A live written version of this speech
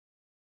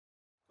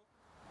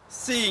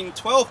Scene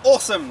 12,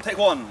 awesome, take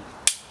 1.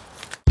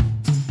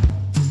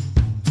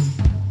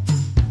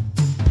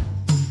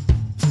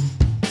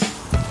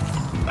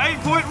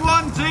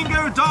 .1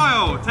 Dingo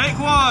Dial, take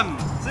 1.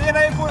 Scene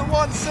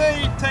 8.1 C,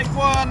 take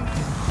 1.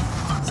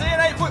 Scene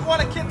 8.1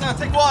 Echidna,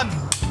 take 1.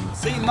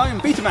 Scene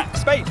 9 Betamax,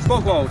 Space,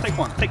 Bogwell, take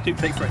 1, take 2,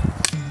 take 3.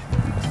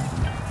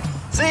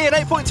 Scene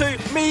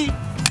 8.2 Me,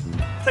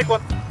 take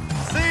 1.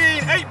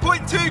 Scene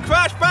 8.2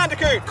 Crash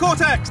Bandicoot,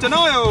 Cortex,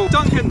 Denial,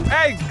 Duncan,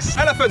 Eggs,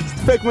 Elephant,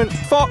 Figment,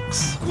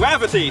 Fox,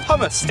 Gravity,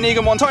 Hummus,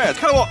 Inigo Montoya,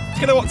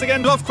 Kilowatts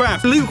again,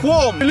 Lovecraft,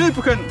 Lukewarm,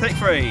 Lubricant, take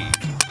 3.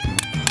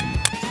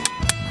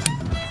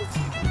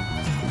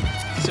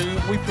 So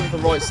we put the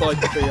right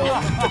side to be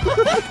on.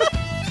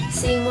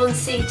 Scene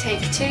 1C,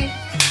 take 2.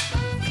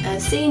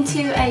 Scene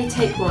 2A,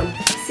 take 1.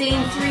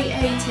 Scene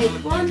 3A,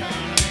 take 1.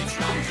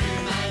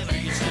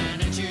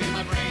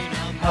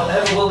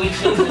 However will we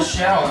clean the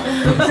shower?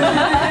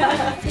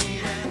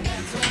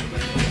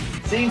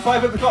 Scene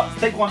 5 at the clock,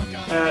 take 1.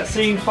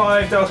 Scene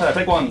 5 Delta,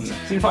 take 1.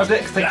 Scene 5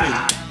 Dix, take 2.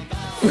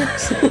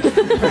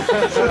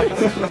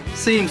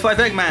 Scene 5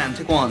 Eggman,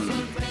 take 1.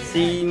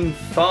 Scene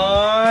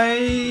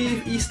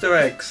 5 Easter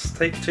eggs,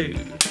 take 2.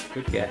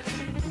 Good guess.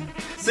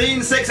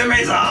 Scene 6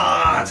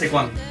 Amazer, take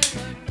 1.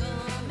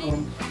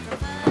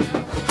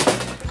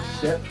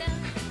 Yep.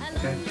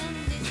 Okay.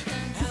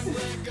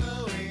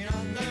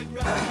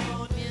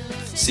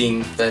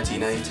 Scene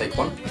 13A, take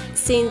 1.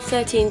 Scene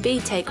 13B,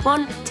 take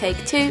 1.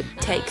 Take 2.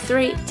 Take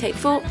 3. Take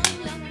 4.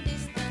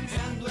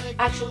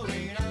 Action.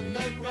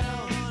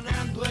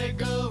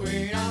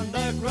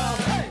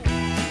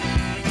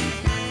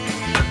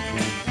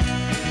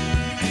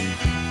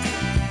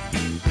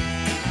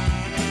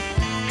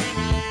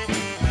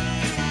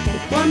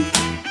 Take 1.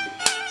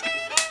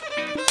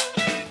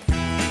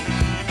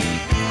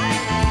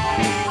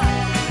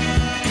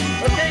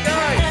 Okay,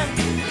 guys.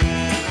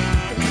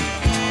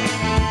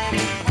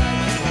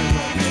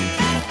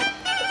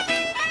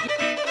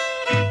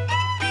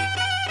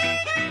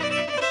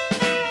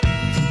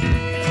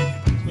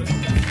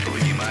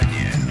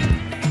 Внимание!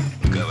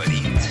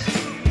 Говорит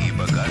и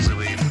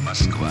показывает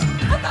Москва.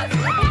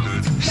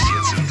 Работают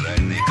все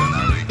центральные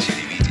каналы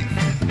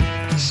телевидения.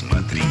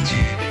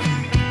 Смотрите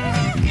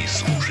и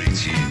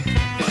слушайте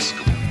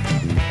Москву.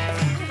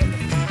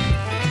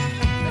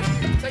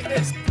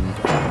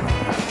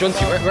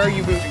 Johnsy, where are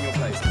you moving your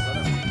places?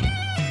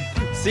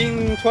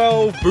 Scene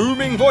 12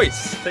 Booming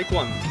Voice, take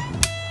 1.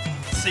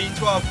 Scene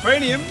 12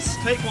 Craniums,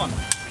 take 1.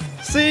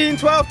 Scene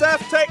 12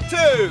 Death, take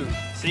 2.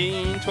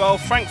 Scene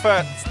 12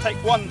 Frankfurt, take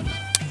 1.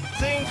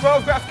 Scene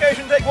 12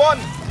 Gratification, take 1.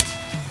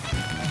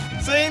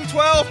 Scene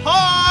 12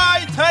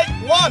 High, take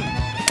 1.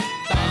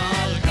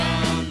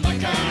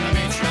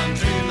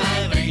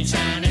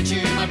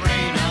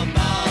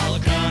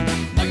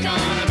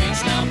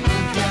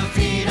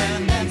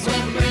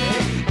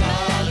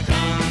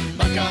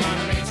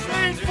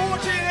 Scene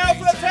 14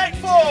 Alpha, take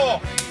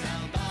 4.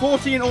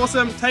 14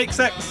 Awesome, take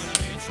 6.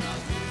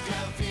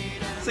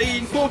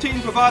 Scene 14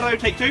 Bravado,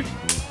 take 2.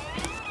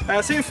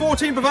 Scene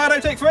 14 Bravado,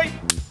 take 3.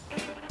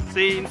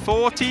 Scene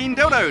 14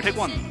 Dildo, take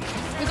 1.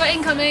 We've got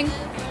incoming.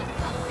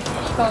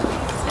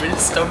 We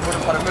just stumbled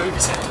upon a movie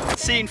set.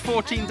 Scene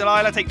 14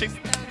 Delilah, take 2.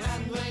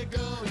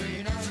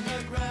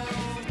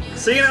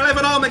 Scene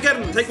 11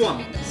 Armageddon, take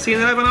 1. Scene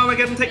 11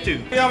 Armageddon, take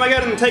 2.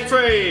 Armageddon, take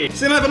 3.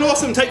 Scene 11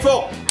 Awesome, take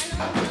 4.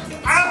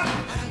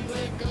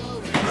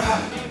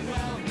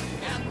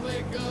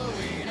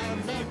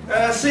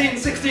 Scene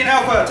 16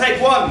 Alpha,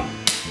 take 1.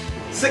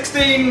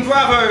 16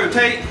 Bravo,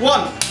 take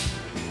 1.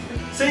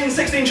 Scene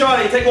 16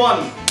 Charlie, take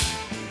 1.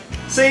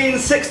 Scene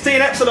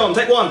 16 Epsilon,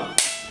 take 1.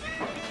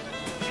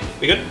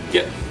 We good?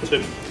 Yep. Let's do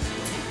it.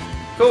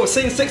 Cool,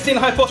 scene 16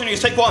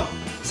 Hypotenuse, take 1.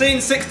 Scene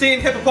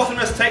 16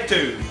 Hippopotamus, take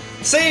 2.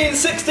 Scene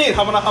 16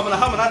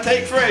 Humana,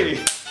 take 3.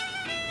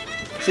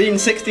 Scene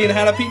 16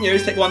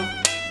 Jalapenos, take 1.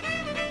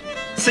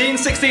 Scene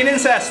 16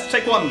 Incest,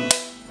 take 1.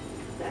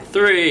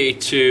 3,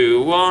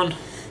 2, 1.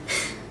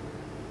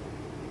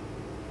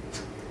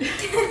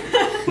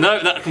 No,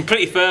 that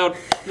completely failed.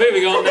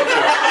 Moving on. Next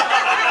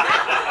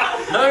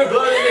shot. No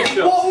bloody next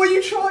shot. What were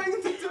you trying